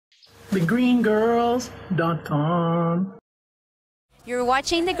theGreenGirls.com. You're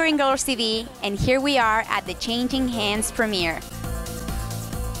watching The Green Girls TV, and here we are at the Changing Hands premiere.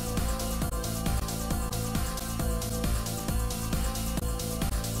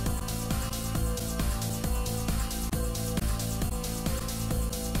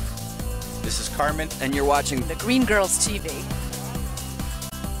 This is Carmen, and you're watching The Green Girls TV.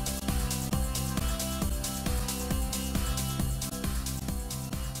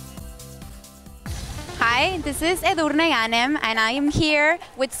 Hi, this is Edurne Ganem, and I am here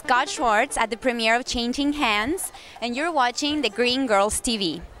with Scott Schwartz at the premiere of Changing Hands, and you're watching The Green Girls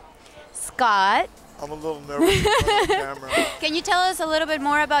TV. Scott, I'm a little nervous in front of the camera. can you tell us a little bit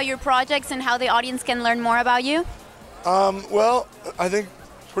more about your projects and how the audience can learn more about you? Well, I think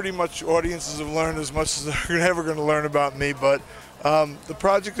pretty much audiences have learned as much as they're ever going to learn about me, but the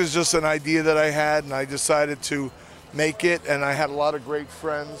project is just an idea that I had, and I decided to make it, and I had a lot of great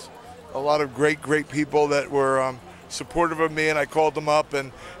friends, a lot of great people that were supportive of me, and I called them up,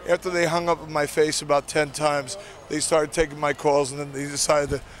 and after they hung up in my face about 10 times, they started taking my calls, and then they decided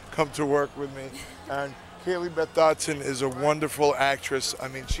to come to work with me. And Kaylee Beth Dodson is a wonderful actress. I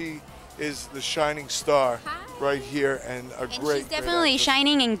mean, she is the shining star right here, and She's definitely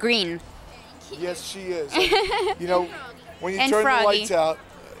shining in green. Yes, she is. You know, when you And turn Froggy. the lights out,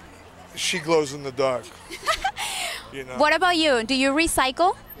 she glows in the dark. You know? What about you? Do you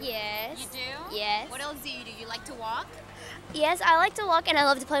recycle? Yes. You do? Yes. What else do you do? You like to walk? Yes, I like to walk and I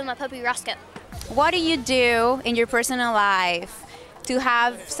love to play with my puppy Roscoe. What do you do in your personal life to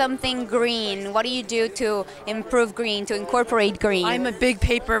have something green? What do you do to improve green, to incorporate green? I'm a big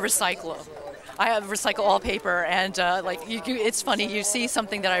paper recycler. I recycle all paper, and it's funny, you see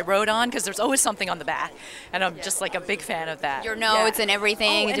something that I wrote on, because there's always something on the back, and I'm just like a big fan of that. Your notes and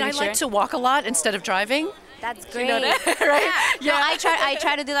everything. Oh, and I like to walk a lot instead of driving. That's great. You know that, right? Yeah. No, I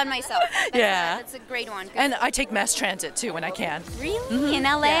try to do that myself. That's a great one. And I take mass transit too when I can. Really? In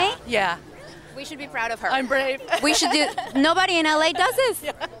LA? Yeah. We should be proud of her. I'm brave. We should do. Nobody in LA does this.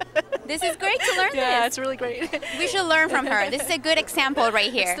 Yeah. This is great to learn Yeah, this. it's really great. We should learn from her. This is a good example right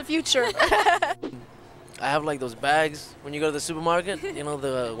here. It's the future. I have like those bags when you go to the supermarket, you know,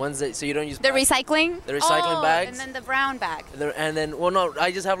 the ones that, so you don't use The recycling? The recycling bags. And then the brown bag. And then, well, no,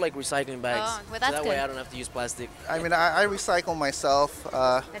 I just have like recycling bags. Oh, well, so that's that good. way I don't have to use plastic. I mean, I recycle myself.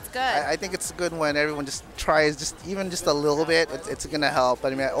 That's good. I think it's good when everyone just tries even just a little bit. It's going to help.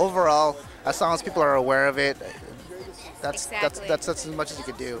 But I mean, overall, as long as people are aware of it, that's as much as you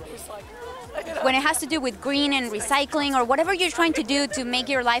could do. When it has to do with green and recycling or whatever you're trying to do to make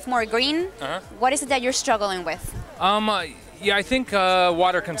your life more green, what is it that you're struggling with? Yeah, I think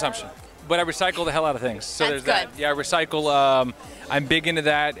water consumption. But I recycle the hell out of things. So That's there's good. that. Yeah, I recycle. I'm big into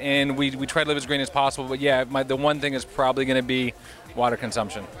that, and we try to live as green as possible. But yeah, the one thing is probably going to be water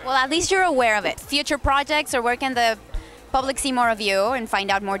consumption. Well, at least you're aware of it. Future projects, or where can the public see more of you and find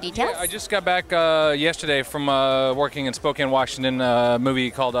out more details? Yeah, I just got back yesterday from working in Spokane, Washington, a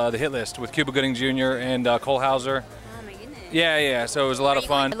movie called The Hit List with Cuba Gooding Jr. and Cole Hauser. Oh my goodness. Yeah, so it was a lot of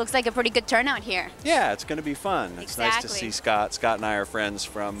fun. It looks like a pretty good turnout here. Yeah, it's going to be fun. It's nice to Exactly. see Scott. Scott and I are friends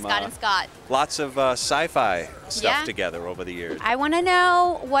from Scott and Scott. lots of sci-fi stuff Yeah. together over the years. I want to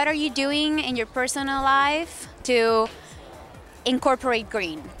know, what are you doing in your personal life to incorporate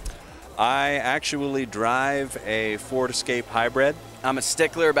green? I actually drive a Ford Escape Hybrid. I'm a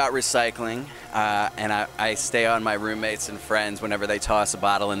stickler about recycling, and I stay on my roommates and friends whenever they toss a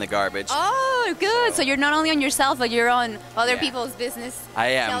bottle in the garbage. Oh, good. So you're not only on yourself, but you're on other Yeah. people's business. I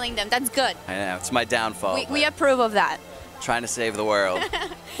am. Telling them. That's good. I know, it's my downfall. We approve of that. Trying to save the world.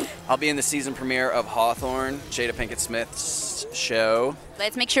 I'll be in the season premiere of Hawthorne, Jada Pinkett Smith's show.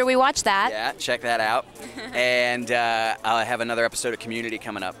 Let's make sure we watch that. Yeah, check that out. And I'll have another episode of Community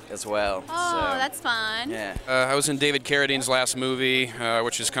coming up as well. Oh, that's fun. Yeah. I was in David Carradine's last movie,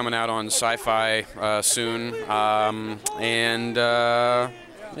 which is coming out on Sci-Fi soon.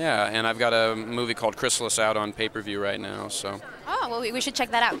 Yeah, and I've got a movie called Chrysalis out on pay-per-view right now. So. Oh, well, we should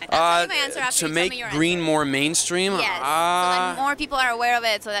check that out. That's my answer after To you tell make me your green answer. more mainstream? Yes, so that more people are aware of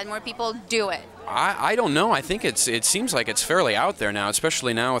it, so that more people do it. I don't know. I think it seems like it's fairly out there now,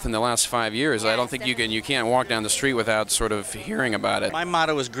 especially now within the last 5 years. I don't think you can't walk down the street without sort of hearing about it. My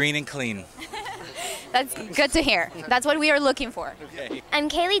motto is green and clean. That's good to hear. That's what we are looking for. Okay. I'm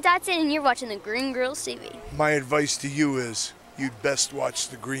Kaylee Dotson and you're watching the Green Girls TV. My advice to you is, you'd best watch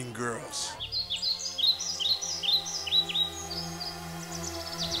The Green Girls.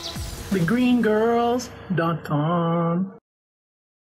 theGreenGirls.com.